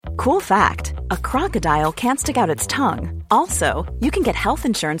Cool fact, a crocodile can't stick out its tongue. Also, you can get health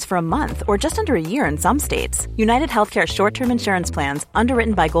insurance for a month or just under a year in some states. United Healthcare short-term insurance plans,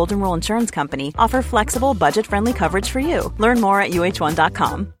 underwritten by Golden Rule Insurance Company, offer flexible, budget-friendly coverage for you. Learn more at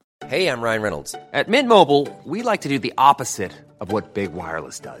uh1.com. Hey, I'm Ryan Reynolds. At Mint Mobile, we like to do the opposite of what Big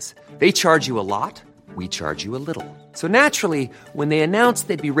Wireless does. They charge you a lot, we charge you a little. So naturally, when they announced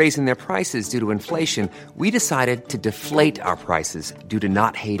they'd be raising their prices due to inflation, we decided to deflate our prices due to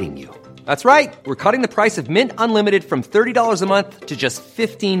not hating you. That's right. We're cutting the price of Mint Unlimited from $30 a month to just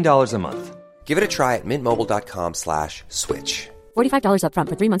 $15 a month. Give it a try at mintmobile.com/switch. $45 up front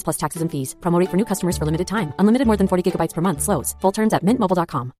for 3 months plus taxes and fees. Promo rate for new customers for limited time. Unlimited more than 40 gigabytes per month slows. Full terms at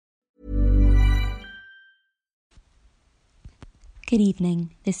mintmobile.com. Good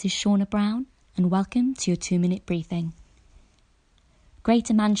evening. This is Shauna Brown, and welcome to your 2-minute briefing.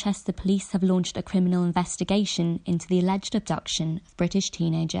 Greater Manchester Police have launched a criminal investigation into the alleged abduction of British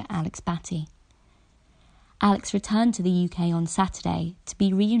teenager Alex Batty. Alex returned to the UK on Saturday to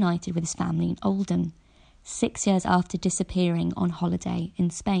be reunited with his family in Oldham, 6 years after disappearing on holiday in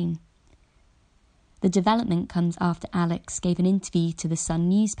Spain. The development comes after Alex gave an interview to the Sun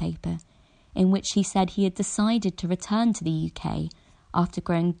newspaper, in which he said he had decided to return to the UK after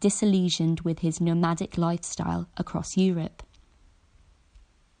growing disillusioned with his nomadic lifestyle across Europe.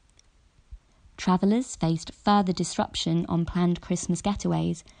 Travellers faced further disruption on planned Christmas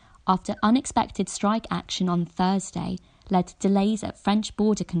getaways after unexpected strike action on Thursday led to delays at French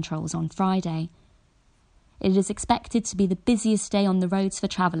border controls on Friday. It is expected to be the busiest day on the roads for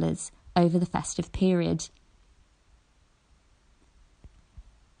travellers over the festive period.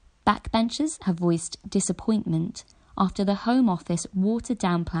 Backbenchers have voiced disappointment after the Home Office watered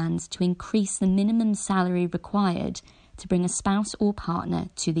down plans to increase the minimum salary required to bring a spouse or partner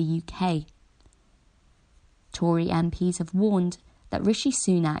to the UK. Tory MPs have warned that Rishi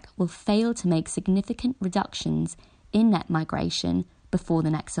Sunak will fail to make significant reductions in net migration before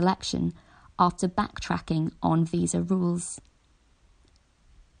the next election after backtracking on visa rules.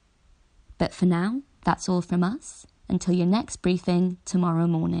 But for now, that's all from us. Until your next briefing tomorrow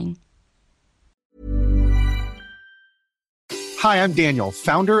morning. Hi, I'm Daniel,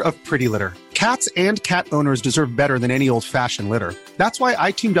 founder of Pretty Litter. Cats and cat owners deserve better than any old-fashioned litter. That's why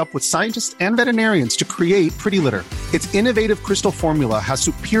I teamed up with scientists and veterinarians to create Pretty Litter. Its innovative crystal formula has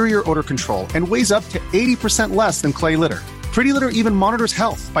superior odor control and weighs up to 80% less than clay litter. Pretty Litter even monitors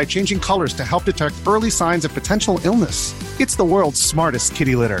health by changing colors to help detect early signs of potential illness. It's the world's smartest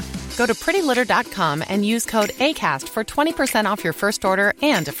kitty litter. Go to prettylitter.com and use code ACAST for 20% off your first order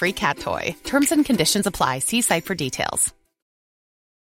and a free cat toy. Terms and conditions apply. See site for details.